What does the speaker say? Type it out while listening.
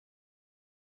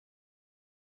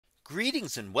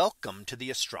Greetings and welcome to the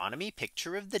Astronomy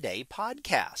Picture of the Day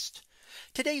podcast.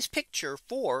 Today's picture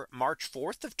for March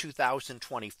 4th of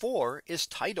 2024 is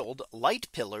titled Light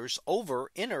Pillars over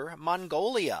Inner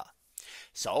Mongolia.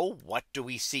 So what do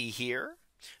we see here?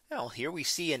 Well, here we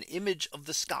see an image of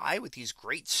the sky with these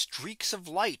great streaks of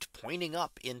light pointing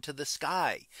up into the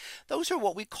sky. Those are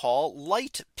what we call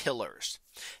light pillars.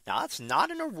 Now, it's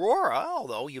not an aurora,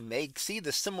 although you may see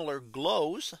the similar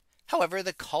glows. However,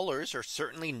 the colors are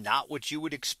certainly not what you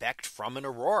would expect from an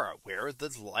aurora, where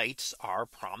the lights are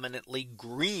prominently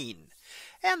green.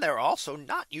 And they're also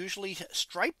not usually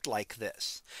striped like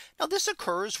this. Now, this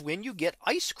occurs when you get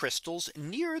ice crystals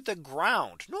near the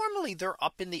ground. Normally they're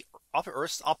up in the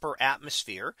Earth's upper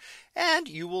atmosphere, and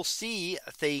you will see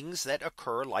things that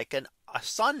occur like a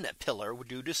sun pillar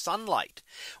due to sunlight.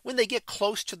 When they get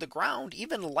close to the ground,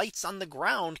 even lights on the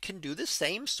ground can do the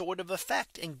same sort of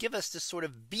effect and give us this sort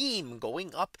of beam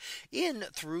going up in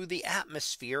through the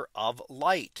atmosphere of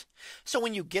light. So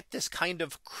when you get this kind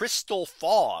of crystal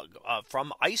fog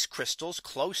from ice crystals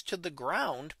close to the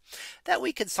ground, that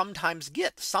we can sometimes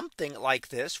get something like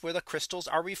this, where the crystals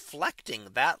are reflecting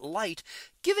that light,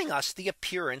 giving us the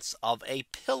appearance of a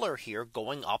pillar here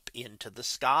going up into the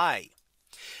sky.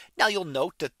 Now, you'll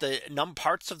note that the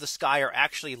parts of the sky are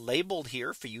actually labeled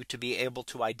here for you to be able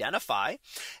to identify.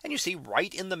 And you see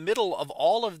right in the middle of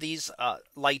all of these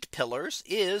light pillars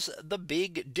is the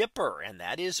Big Dipper, and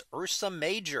that is Ursa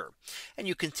Major. And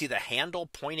you can see the handle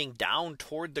pointing down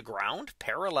toward the ground,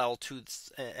 parallel to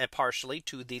partially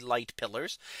to the light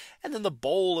pillars, and then the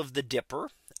bowl of the Dipper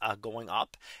going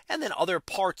up, and then other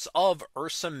parts of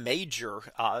Ursa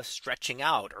Major stretching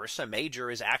out. Ursa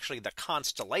Major is actually the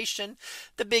constellation.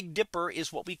 The Big Dipper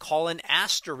is what we call an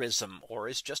asterism, or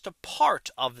is just a part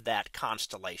of that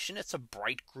constellation. It's a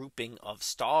bright grouping of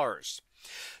stars.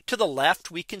 To the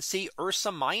left, we can see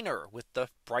Ursa Minor with the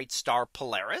bright star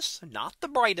Polaris, not the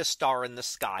brightest star in the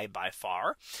sky by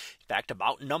far. In fact,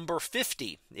 about number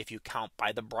 50 if you count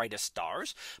by the brightest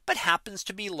stars, but happens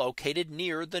to be located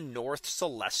near the North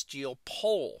Celestial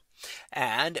Pole.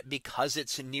 And because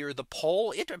it's near the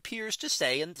pole, it appears to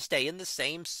stay in the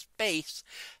same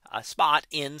spot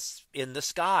in the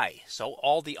sky. So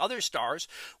all the other stars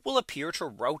will appear to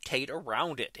rotate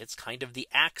around it. It's kind of the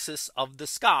axis of the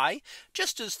sky,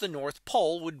 just as the North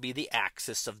Pole would be the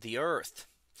axis of the Earth.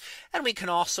 And we can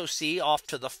also see off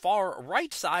to the far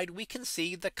right side, we can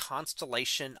see the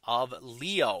constellation of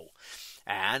Leo.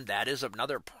 And that is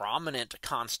another prominent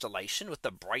constellation with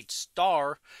the bright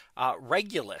star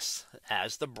Regulus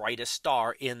as the brightest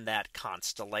star in that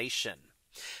constellation.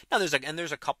 Now there's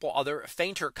a couple other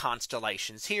fainter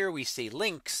constellations here. We see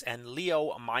Lynx and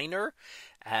Leo Minor,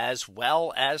 as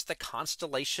well as the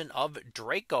constellation of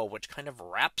Draco, which kind of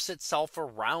wraps itself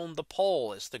around the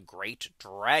pole as the Great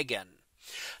Dragon.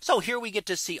 So here we get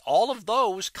to see all of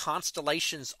those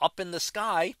constellations up in the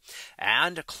sky,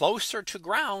 and closer to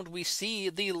ground we see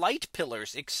the light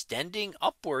pillars extending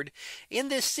upward in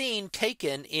this scene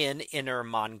taken in Inner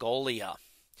Mongolia.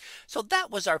 So that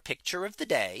was our picture of the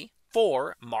day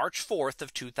for March 4th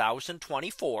of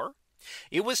 2024.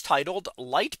 It was titled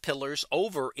Light Pillars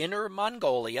over Inner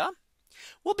Mongolia.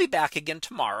 We'll be back again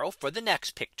tomorrow for the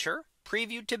next picture,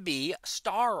 previewed to be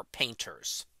Star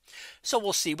Painters. So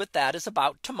we'll see what that is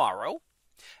about tomorrow.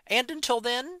 And until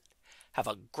then, have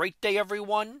a great day,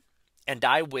 everyone, and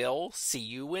I will see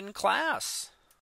you in class.